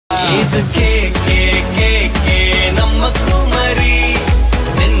இது K K K K நம்ம குமரி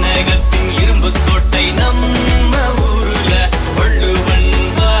தென்னகத்தின் இரும்பு கோட்டை நம்ம ஊருல வள்ளுவன்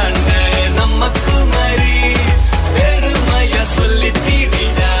வாழ்ந்த நம்ம குமரி பெருமைய சொல்லி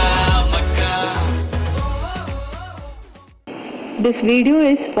தீரிடா மக்கா. This video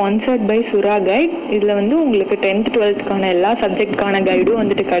is sponsored by sura guide. இதில் வந்து உங்களுக்கு 10th 12th எல்லா சப்ஜெக்ட்கான கைடும்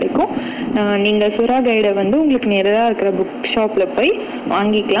வந்துட்டு கிடைக்கும். நீங்கள் sura கைடை வந்து உங்களுக்கு நேராக இருக்கிற புக் ஷாப்பில் போய்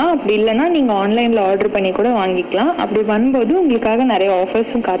வாங்கிக்கலாம். அப்படி இல்லைன்னா நீங்கள் ஆன்லைனில் ஆர்டர் பண்ணி கூட வாங்கிக்கலாம். அப்படி வரும்போது உங்களுக்காக நிறைய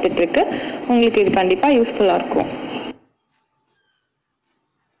ஆஃபர்ஸும் காத்துட்ருக்கு. உங்களுக்கு இது கண்டிப்பாக யூஸ்ஃபுல்லாக இருக்கும்.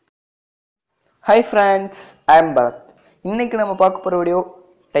 Hi friends, I am Bharat. இன்றைக்கி நம்ம பார்க்க போகிற வீடியோ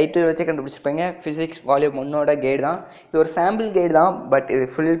டைட்டில் வச்சு கண்டுபிடிச்சிருப்பீங்க. ஃபிசிக்ஸ் வால்யூம் 1 கைடு தான். இது ஒரு சாம்பிள் கைடு தான். பட் இது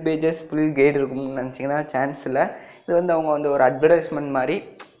ஃபுல் பேஜஸ் ஃபுல் கைடு இருக்கும்னு நினச்சிங்கன்னா சான்ஸ் இல்லை. இது வந்து அவங்க வந்து ஒரு அட்வர்டைஸ்மெண்ட் மாதிரி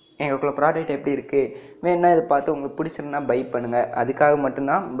எங்களுக்குள்ள ப்ராடக்ட் எப்படி இருக்குது வேணுன்னா இதை பார்த்து உங்களுக்கு பிடிச்சிருந்தா பை பண்ணுங்கள், அதுக்காக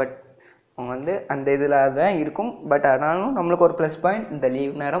மட்டும்தான். பட் அவங்க வந்து அந்த இதில் தான் இருக்கும். பட் ஆனாலும் நம்மளுக்கு ஒரு ப்ளஸ் பாயிண்ட், இந்த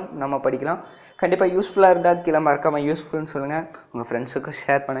லீவ் நேரம் நம்ம படிக்கலாம். கண்டிப்பாக யூஸ்ஃபுல்லாக இருந்தால் கீழே மறக்காமல் யூஸ்ஃபுல்னு சொல்லுங்கள், உங்கள் ஃப்ரெண்ட்ஸுக்கு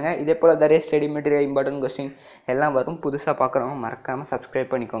ஷேர் பண்ணுங்கள். இதே போல் நிறைய ஸ்டடி மெட்டீரியல், இம்பார்ட்டன்ட் கொஸ்டின் எல்லாம் வரும். புதுசாக பார்க்குறவங்க மறக்காமல்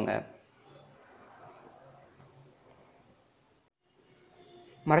சப்ஸ்கிரைப் பண்ணிக்கோங்க.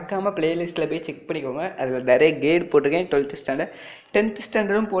 மறக்காமல் ப்ளேலிஸ்ட்டில் போய் செக் பண்ணிக்கோங்க. அதில் நிறைய கைடு போட்டிருக்கேன். 12th ஸ்டாண்டர்ட் 10th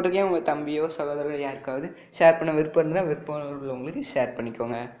ஸ்டாண்டர்டும் போட்டிருக்கேன். உங்கள் தம்பியோ சகோதரோ யாருக்காவது ஷேர் பண்ண விருப்பம் இருந்தால் விருப்பம் உள்ளவங்களுக்கு ஷேர்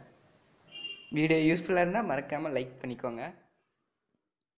பண்ணிக்கோங்க. வீடியோ யூஸ்ஃபுல்லாக இருந்தால் மறக்காமல் லைக் பண்ணிக்கோங்க.